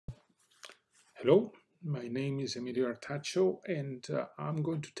Hello, my name is Emilio Artacho, and I'm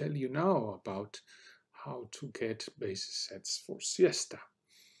going to tell you now about how to get basis sets for SIESTA.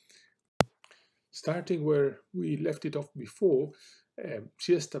 Starting where we left it off before,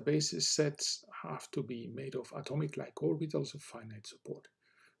 SIESTA basis sets have to be made of atomic-like orbitals of finite support.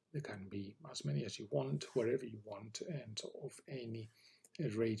 They can be as many as you want, wherever you want, and of any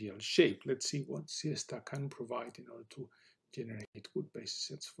radial shape. Let's see what SIESTA can provide in order to generate good basis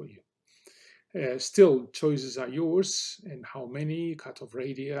sets for you. Still, choices are yours, and how many, cutoff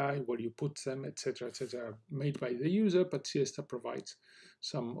radii, where you put them, etc., are made by the user, but SIESTA provides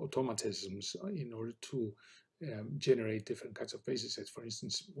some automatisms in order to generate different kinds of basis sets. For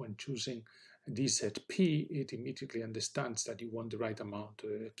instance, when choosing D set P, it immediately understands that you want the right amount,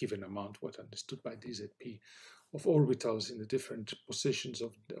 a given amount, what understood by D set P, of orbitals in the different positions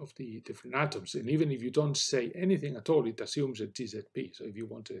of the different atoms. And even if you don't say anything at all, it assumes a DZP. So if you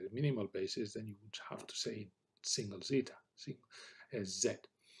want a minimal basis, then you would have to say single zeta, single Z.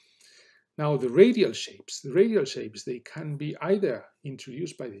 Now the radial shapes, they can be either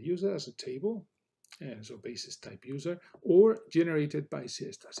introduced by the user as a table, so basis type user, or generated by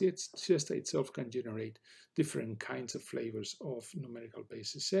SIESTA. SIESTA itself can generate different kinds of flavors of numerical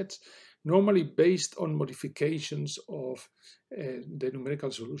basis sets, normally based on modifications of the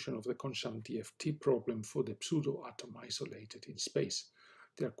numerical solution of the constant DFT problem for the pseudo atom isolated in space.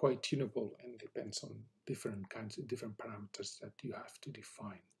 They are quite tunable and depends on different parameters that you have to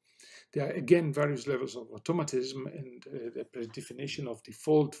define. There are again various levels of automatism and the definition of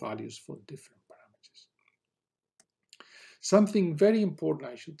default values for different parameters. Something very important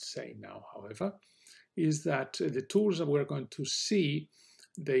I should say now, however, is that the tools that we're going to see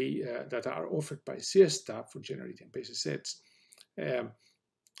that are offered by SIESTA for generating basis sets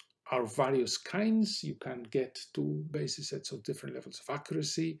are various kinds. You can get to basis sets of different levels of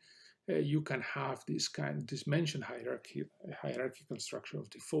accuracy. You can have this mentioned hierarchical structure of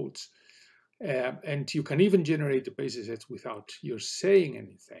defaults. And you can even generate the basis sets without your saying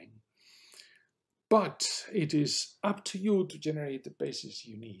anything. But it is up to you to generate the basis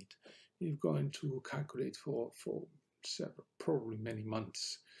you need. You're going to calculate for several, probably many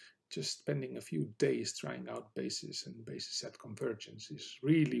months. Just spending a few days trying out basis and basis set convergence is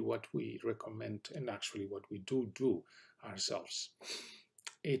really what we recommend, and actually what we do ourselves.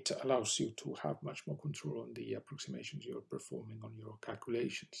 It allows you to have much more control on the approximations you're performing on your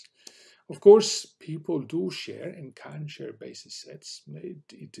calculations. Of course, people do share and can share basis sets.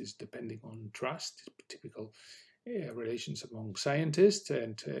 It is depending on trust, typical relations among scientists,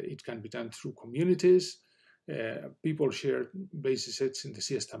 and it can be done through communities. People share basis sets in the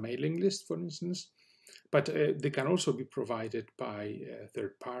SIESTA mailing list, for instance, but they can also be provided by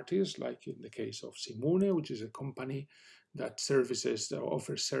third parties, like in the case of Simune, which is a company that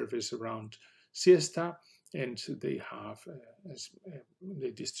offers service around SIESTA, and they have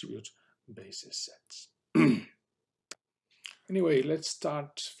they distribute basis sets. Anyway, let's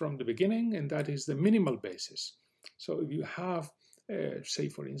start from the beginning, and that is the minimal basis. So if you have, say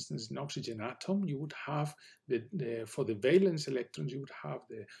for instance, an oxygen atom, you would have for the valence electrons, you would have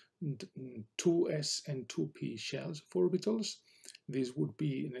the 2s and 2p shells of orbitals. This would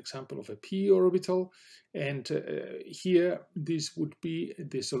be an example of a p orbital, and here this would be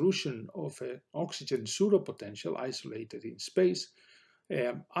the solution of an oxygen pseudopotential isolated in space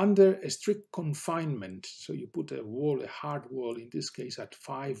under a strict confinement. So you put a wall, a hard wall, in this case at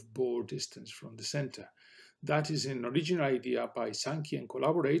 5 Bohr distance from the center. That is an original idea by Sankey and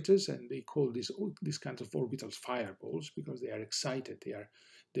collaborators, and they call these kinds of orbitals fireballs because they are excited.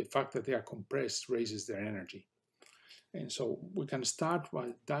 The fact that they are compressed raises their energy. And so we can start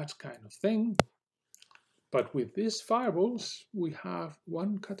with that kind of thing. But with these fireballs, we have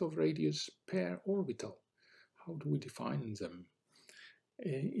one cutoff radius per orbital. How do we define them?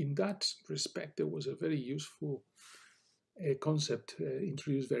 In that respect, there was a very useful concept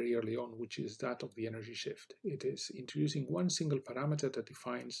introduced very early on, which is that of the energy shift. It is introducing one single parameter that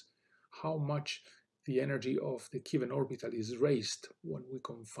defines how much the energy of the given orbital is raised when we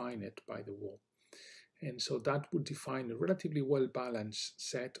confine it by the wall. And so that would define a relatively well-balanced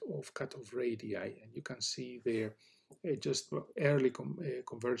set of cutoff radii. And you can see there just early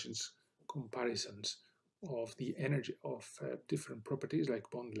convergence comparisons of the energy of different properties like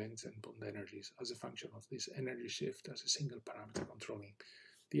bond lengths and bond energies as a function of this energy shift as a single parameter controlling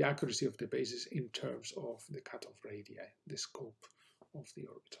the accuracy of the basis in terms of the cutoff radii, the scope of the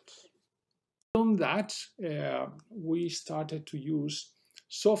orbitals. From that, we started to use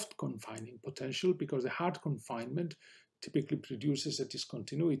soft confining potential because the hard confinement typically produces a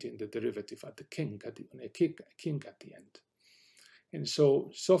discontinuity in the derivative at the kink at the end. And so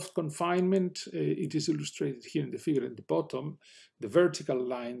soft confinement, it is illustrated here in the figure at the bottom. The vertical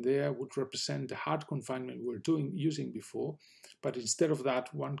line there would represent the hard confinement we were using before, but instead of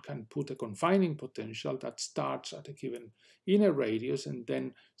that, one can put a confining potential that starts at a given inner radius and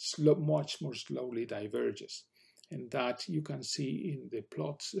then much more slowly diverges. And that you can see in the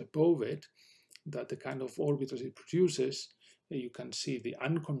plots above it, that the kind of orbitals it produces. You can see the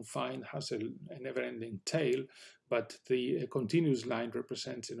unconfined has a never-ending tail, but the continuous line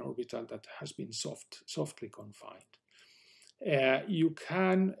represents an orbital that has been softly confined. You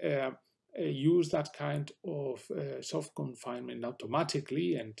can use that kind of soft confinement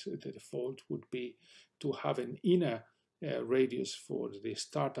automatically, and the default would be to have an inner radius for the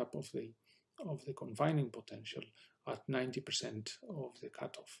startup of the confining potential at 90% of the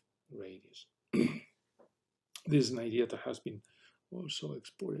cutoff radius. This is an idea that has been also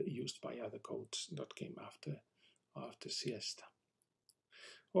used by other codes that came after SIESTA.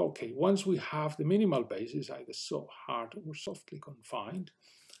 Okay, once we have the minimal basis, either so hard or softly confined,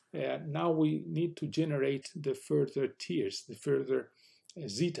 now we need to generate the further tiers, the further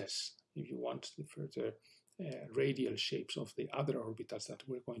zetas, if you want, the further radial shapes of the other orbitals that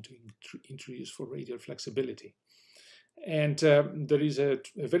we're going to introduce for radial flexibility. And there is a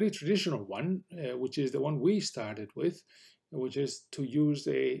very traditional one, which is the one we started with, which is to use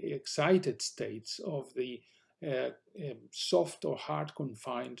the excited states of the soft or hard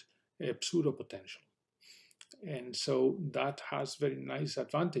confined pseudopotential. And so that has very nice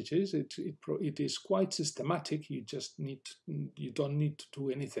advantages. It is quite systematic. You don't need to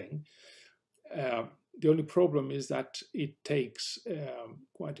do anything. The only problem is that it takes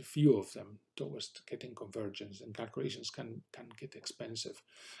quite a few of them towards getting convergence, and calculations can get expensive.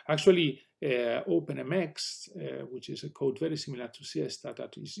 Actually, OpenMX, which is a code very similar to SIESTA,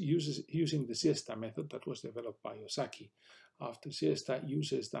 that is using the SIESTA method that was developed by Ozaki after SIESTA,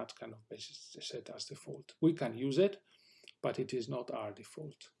 uses that kind of basis set as default. We can use it, but it is not our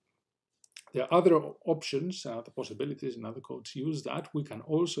default. There are other options, the possibilities, and other codes use that. We can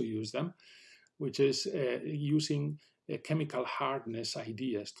also use them, which is using chemical hardness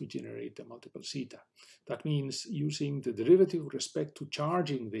ideas to generate the multiple zeta. That means using the derivative with respect to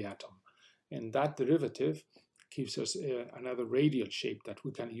charging the atom. And that derivative gives us another radial shape that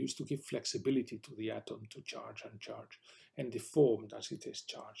we can use to give flexibility to the atom to charge, uncharge, and deformed as it is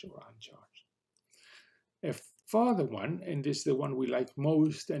charged or uncharged. A further one, and this is the one we like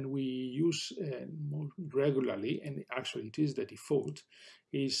most and we use more regularly, and actually it is the default,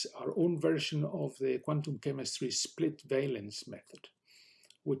 is our own version of the quantum chemistry split valence method,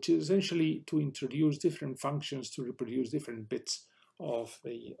 which is essentially to introduce different functions to reproduce different bits of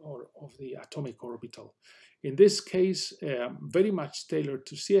the atomic orbital. In this case, very much tailored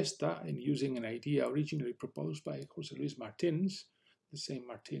to SIESTA and using an idea originally proposed by José Luis Martins, the same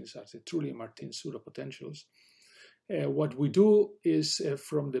Martins as the truly Martins pseudopotentials. What we do is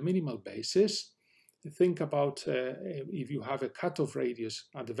from the minimal basis, think about if you have a cutoff radius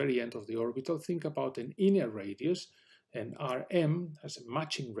at the very end of the orbital, think about an inner radius, and Rm as a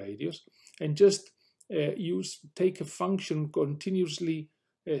matching radius, and just take a function continuously,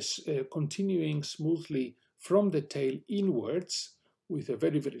 continuing smoothly from the tail inwards with a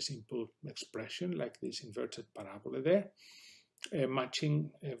very, very simple expression like this inverted parabola there,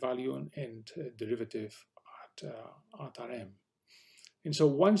 matching value and derivative at Rm. And so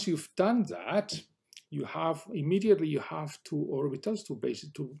once you've done that, you have two orbitals,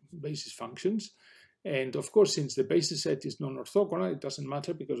 two basis functions. And of course, since the basis set is non-orthogonal, it doesn't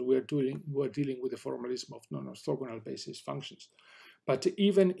matter because we're dealing with the formalism of non-orthogonal basis functions. But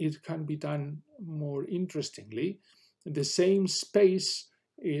even it can be done more interestingly. The same space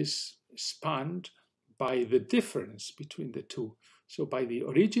is spanned by the difference between the two. So by the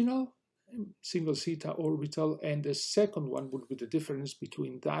original single zeta orbital, and the second one would be the difference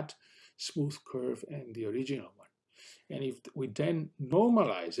between that smooth curve and the original one. And if we then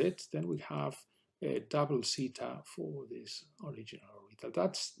normalize it, then we have a double zeta for this original orbital.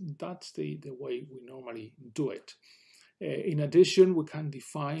 That's the way we normally do it. In addition, we can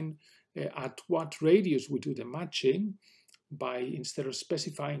define at what radius we do the matching by, instead of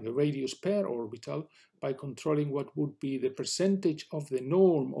specifying a radius per orbital, by controlling what would be the percentage of the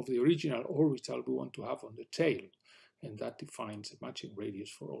norm of the original orbital we want to have on the tail. And that defines a matching radius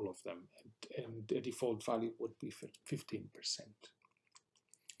for all of them. And the default value would be 15%.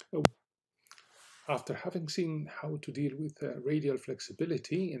 After having seen how to deal with radial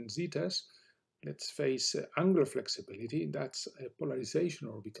flexibility in zetas, let's face angular flexibility. That's polarization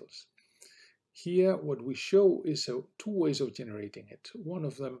orbitals. Here, what we show is two ways of generating it. One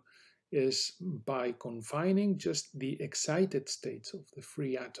of them is by confining just the excited states of the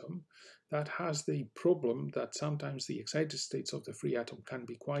free atom. That has the problem that sometimes the excited states of the free atom can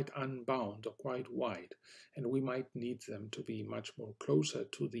be quite unbound or quite wide, and we might need them to be much more closer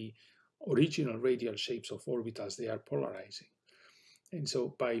to the original radial shapes of orbitals they are polarizing. And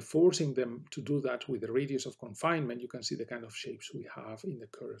so by forcing them to do that with the radius of confinement, you can see the kind of shapes we have in the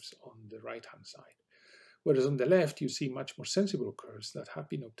curves on the right-hand side. Whereas on the left, you see much more sensible curves that have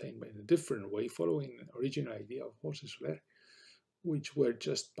been obtained in a different way, following an original idea of José Soler, which were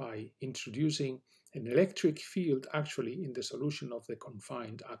just by introducing an electric field actually in the solution of the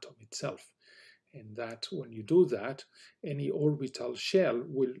confined atom itself. And that when you do that, any orbital shell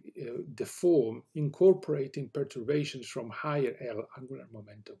will deform, incorporating perturbations from higher L angular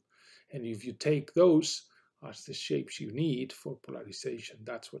momentum. And if you take those as the shapes you need for polarization,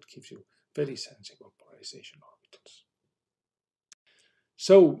 that's what gives you very sensible polarization orbitals.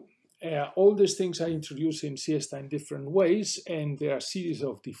 So all these things are introduced in SIESTA in different ways, and there are a series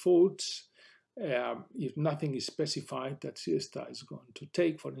of defaults. If nothing is specified that SIESTA is going to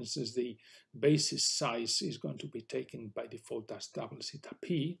take, for instance, the basis size is going to be taken by default as double zeta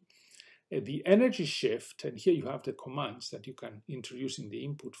p. The energy shift, and here you have the commands that you can introduce in the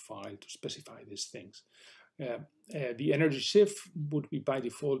input file to specify these things. The energy shift would be by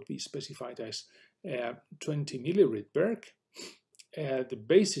default be specified as 20 millirydberg. The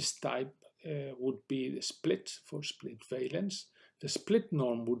basis type would be the split for split valence. The split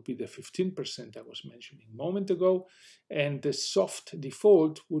norm would be the 15% I was mentioning a moment ago, and the soft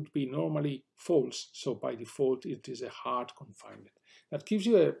default would be normally false. So by default, it is a hard confinement. That gives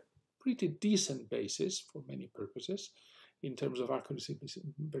you a pretty decent basis for many purposes in terms of accuracy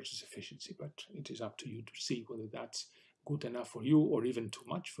versus efficiency, but it is up to you to see whether that's good enough for you or even too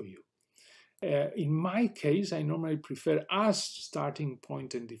much for you. In my case, I normally prefer as starting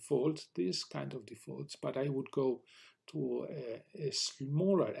point and default this kind of defaults, but I would go to a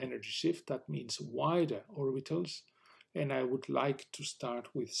smaller energy shift. That means wider orbitals, and I would like to start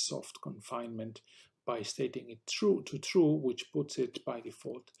with soft confinement by stating it true to true, which puts it by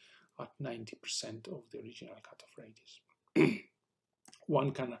default at 90% of the original cutoff radius.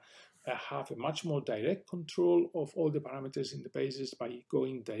 One can have a much more direct control of all the parameters in the basis by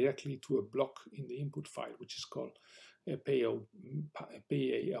going directly to a block in the input file, which is called a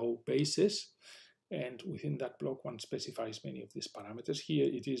PAO basis. And within that block, one specifies many of these parameters. Here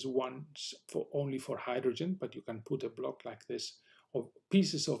it is one only for hydrogen, but you can put a block like this, or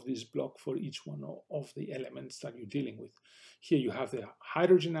pieces of this block for each one of the elements that you're dealing with. Here you have the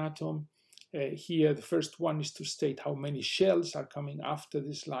hydrogen atom. Here the first one is to state how many shells are coming after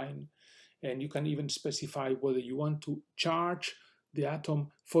this line. And you can even specify whether you want to charge the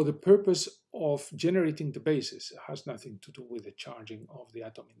atom for the purpose of generating the basis. It has nothing to do with the charging of the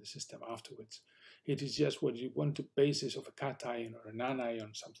atom in the system afterwards. It is just what you want the basis of a cation or an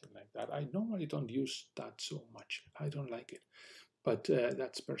anion, something like that. I normally don't use that so much. I don't like it, but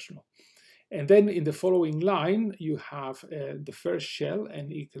that's personal. And then in the following line, you have the first shell,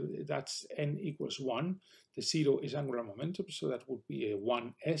 that's n equals 1. The 0 is angular momentum, so that would be a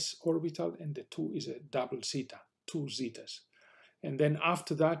 1s orbital, and the 2 is a double zeta, 2 zetas. And then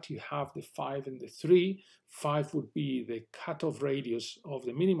after that, you have the 5 and the 3. 5 would be the cutoff radius of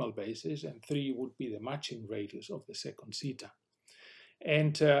the minimal basis, and 3 would be the matching radius of the second zeta.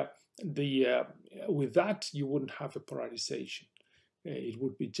 And with that, you wouldn't have a polarization. It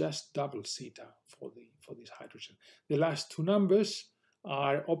would be just double zeta for this hydrogen. The last two numbers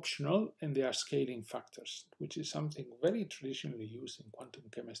are optional, and they are scaling factors, which is something very traditionally used in quantum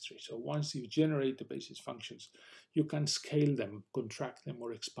chemistry. So once you generate the basis functions, you can scale them, contract them,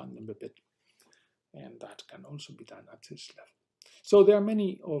 or expand them a bit. And that can also be done at this level. So there are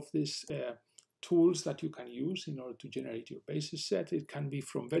many of these tools that you can use in order to generate your basis set. It can be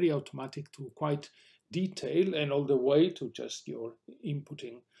from very automatic to quite detailed, and all the way to just your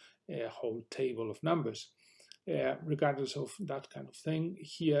inputting a whole table of numbers. Regardless of that kind of thing,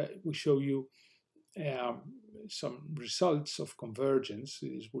 here we show you some results of convergence.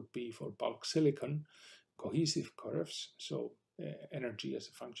 This would be for bulk silicon, cohesive curves, so energy as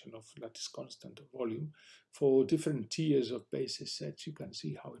a function of lattice constant of volume. For different tiers of basis sets, you can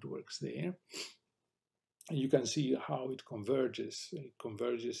see how it works there. And you can see how it converges. It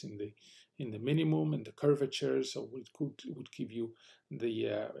converges in the minimum and the curvature, so it would give you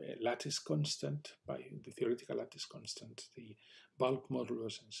the lattice constant by the theoretical lattice constant, the bulk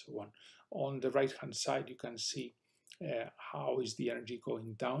modulus, and so on. On the right-hand side, you can see how is the energy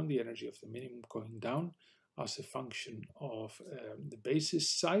going down, the energy of the minimum going down as a function of the basis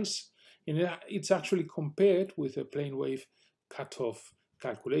size. And it's actually compared with a plane wave cutoff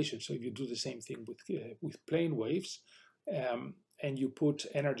calculation. So if you do the same thing with plane waves, and you put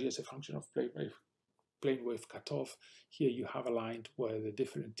energy as a function of plane wave cutoff, here you have aligned where the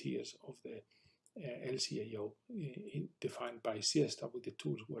different tiers of the LCAO defined by SIESTA with the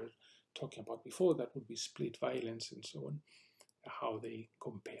tools we're talking about before, that would be split valence and so on, how they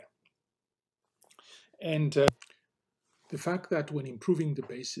compare. And the fact that when improving the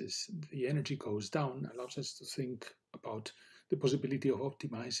basis, the energy goes down allows us to think about the possibility of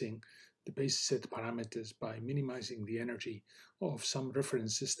optimizing the basis set parameters by minimizing the energy of some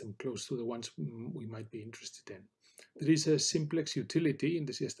reference system close to the ones we might be interested in. There is a simplex utility in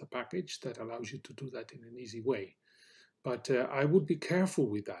the SIESTA package that allows you to do that in an easy way. But I would be careful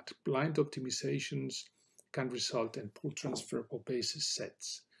with that. Blind optimizations can result in poor transferable basis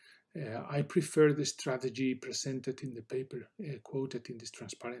sets. I prefer the strategy presented in the paper quoted in this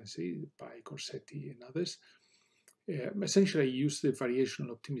transparency by Corsetti and others. Essentially, use the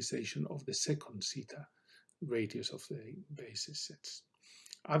variational optimization of the second zeta radius of the basis sets.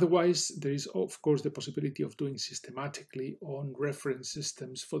 Otherwise, there is of course the possibility of doing systematically on reference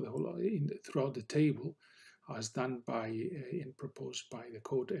systems for the whole throughout the table, as done by and proposed by the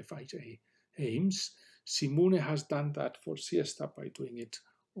code FHA aims. Simone has done that for SIESTA by doing it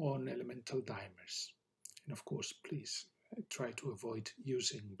on elemental dimers. And of course, please try to avoid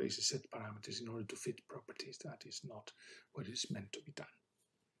using basis set parameters in order to fit properties. That is not what is meant to be done.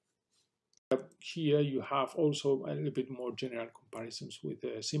 Here you have also a little bit more general comparisons with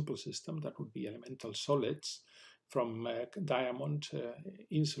a simple system that would be elemental solids from diamond,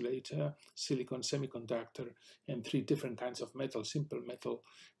 insulator, silicon, semiconductor, and 3 different kinds of metal: simple metal,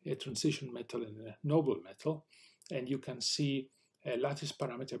 a transition metal, and a noble metal. And you can see a lattice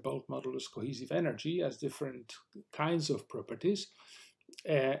parameter, bulk modulus, cohesive energy as different kinds of properties.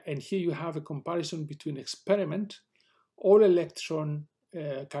 And here you have a comparison between experiment, all electron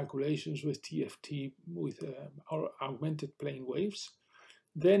calculations with TFT with our augmented plane waves.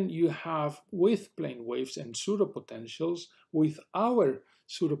 Then you have with plane waves and pseudopotentials, with our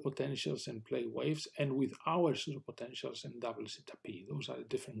pseudopotentials and plane waves, and with our pseudopotentials and double zeta p. Those are the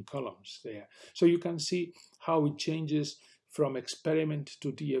different columns there. So you can see how it changes from experiment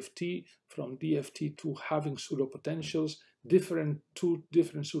to DFT, from DFT to having pseudopotentials, two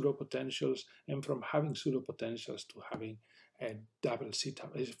different pseudopotentials, and from having pseudopotentials to having a double zeta,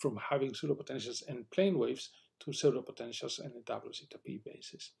 from having pseudopotentials and plane waves to pseudopotentials and a double zeta p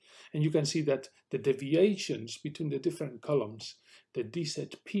basis. And you can see that the deviations between the different columns, the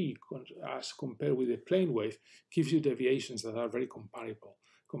dzp as compared with the plane wave, gives you deviations that are very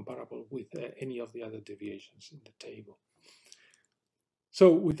comparable with any of the other deviations in the table.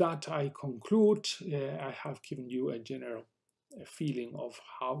 So with that, I conclude. I have given you a general feeling of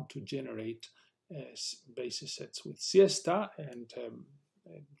how to generate basis sets with SIESTA and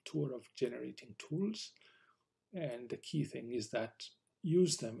a tour of generating tools. And the key thing is that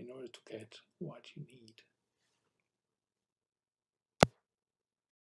use them in order to get what you need.